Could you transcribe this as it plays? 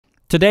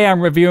Today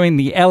I'm reviewing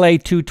the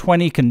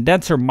LA-220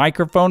 condenser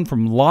microphone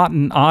from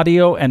Lauten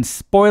Audio, and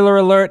spoiler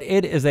alert,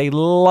 it is a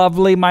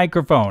lovely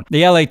microphone.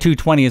 The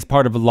LA-220 is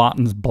part of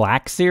Lauten's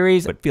Black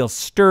series. It feels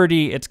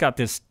sturdy, it's got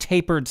this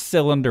tapered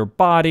cylinder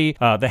body,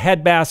 the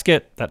head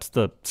basket, that's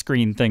the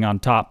screen thing on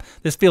top.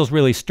 This feels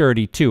really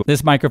sturdy too.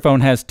 This microphone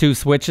has two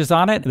switches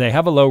on it. They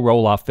have a low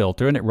roll-off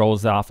filter and it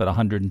rolls off at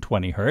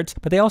 120 Hertz,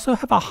 but they also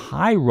have a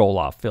high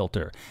roll-off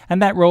filter,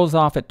 and that rolls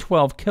off at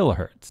 12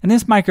 kilohertz. And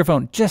this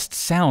microphone just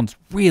sounds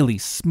really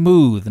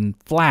smooth and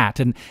flat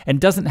and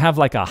doesn't have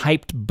like a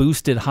hyped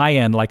boosted high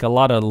end like a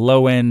lot of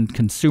low end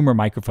consumer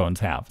microphones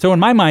have. So in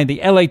my mind,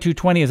 the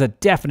LA-220 is a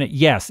definite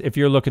yes if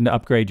you're looking to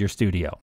upgrade your studio.